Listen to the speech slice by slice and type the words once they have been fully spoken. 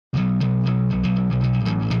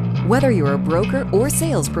Whether you're a broker or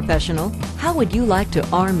sales professional, how would you like to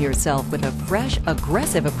arm yourself with a fresh,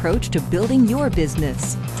 aggressive approach to building your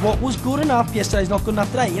business? What was good enough yesterday is not good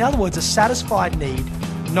enough today. In other words, a satisfied need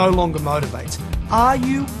no longer motivates. Are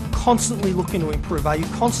you constantly looking to improve? Are you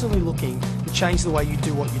constantly looking to change the way you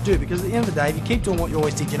do what you do? Because at the end of the day, if you keep doing what you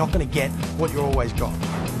always did, you're not going to get what you always got.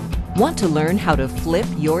 Want to learn how to flip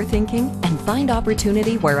your thinking and find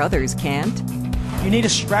opportunity where others can't? You need a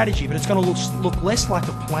strategy, but it's going to look less like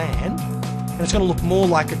a plan, and it's going to look more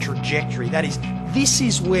like a trajectory. That is, this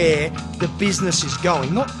is where the business is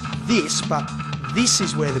going. Not this, but this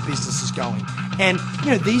is where the business is going. And,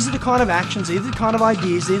 these are the kind of actions, these are the kind of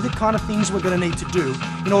ideas, these are the kind of things we're going to need to do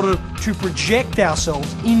in order to project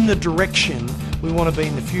ourselves in the direction we want to be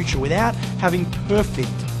in the future without having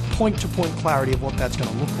perfect point-to-point clarity of what that's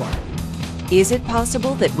going to look like. Is it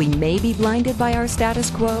possible that we may be blinded by our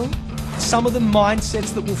status quo? Some of the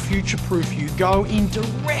mindsets that will future-proof you go in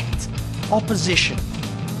direct opposition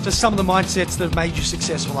to some of the mindsets that have made you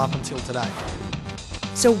successful up until today.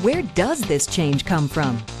 So where does this change come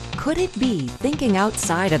from? Could it be thinking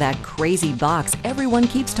outside of that crazy box everyone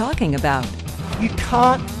keeps talking about? You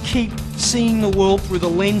can't keep seeing the world through the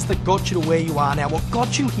lens that got you to where you are now. What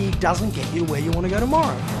got you here doesn't get you to where you want to go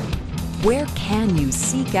tomorrow. Where can you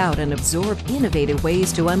seek out and absorb innovative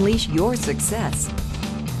ways to unleash your success?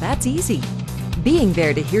 That's easy. Being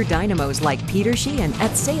there to hear dynamos like Peter Sheehan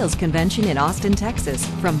at Sales Convention in Austin, Texas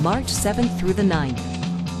from March 7th through the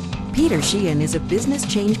 9th. Peter Sheehan is a business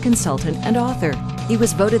change consultant and author. He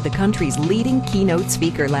was voted the country's leading keynote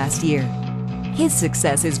speaker last year. His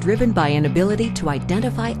success is driven by an ability to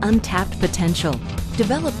identify untapped potential,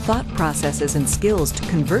 develop thought processes and skills to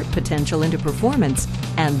convert potential into performance,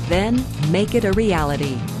 and then make it a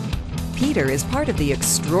reality. Peter is part of the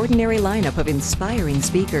extraordinary lineup of inspiring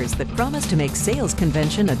speakers that promise to make Sales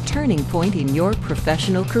Convention a turning point in your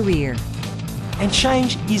professional career. And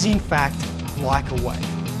change is in fact like a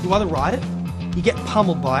wave. You either ride it, you get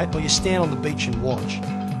pummeled by it, or you stand on the beach and watch.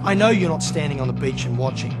 I know you're not standing on the beach and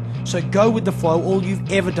watching, so go with the flow. All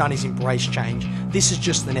you've ever done is embrace change. This is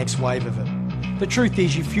just the next wave of it. The truth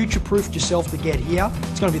is, you future-proofed yourself to get here.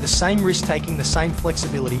 It's going to be the same risk-taking, the same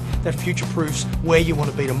flexibility that future-proofs where you want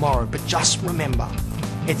to be tomorrow. But just remember,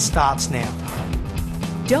 it starts now.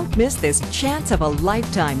 Don't miss this chance of a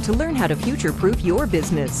lifetime to learn how to future-proof your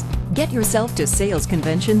business. Get yourself to Sales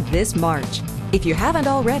Convention this March. If you haven't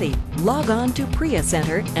already, log on to Priya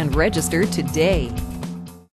Center and register today.